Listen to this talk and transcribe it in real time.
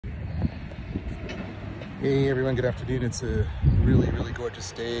Hey everyone, good afternoon. It's a really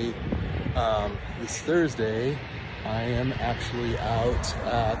gorgeous day. This Thursday, I am actually out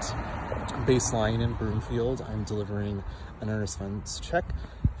at Baseline in Broomfield. I'm delivering an earnest funds check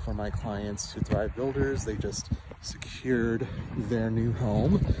for my clients to Thrive Builders. They just secured their new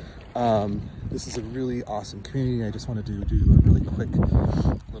home. This is a really awesome community. I just wanted to do a really quick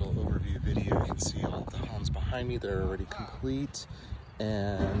little overview video. You can see all the homes behind me. They're already complete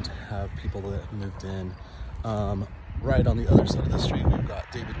and have people that have moved in. Right on the other side of the street, we've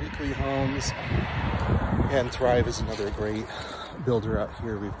got David Weekly Homes, and Thrive is another great builder out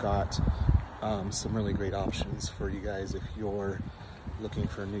here. We've got some really great options for you guys. If you're looking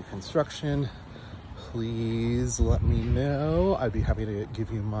for new construction, please let me know. I'd be happy to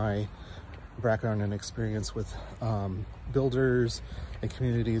give you my background and experience with builders and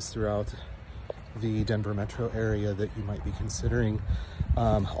communities throughout the Denver metro area that you might be considering.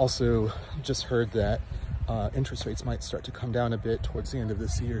 Also just heard that interest rates might start to come down a bit towards the end of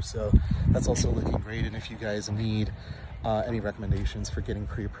this year, so that's also looking great. And if you guys need any recommendations for getting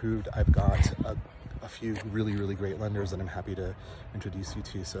pre-approved, I've got a few really great lenders that I'm happy to introduce you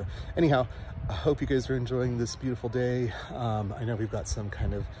to. So anyhow, I hope you guys are enjoying this beautiful day. I know we've got some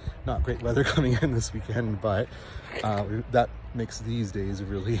kind of not great weather coming in this weekend, but that makes these days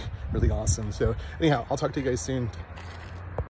really awesome. So anyhow, I'll talk to you guys soon.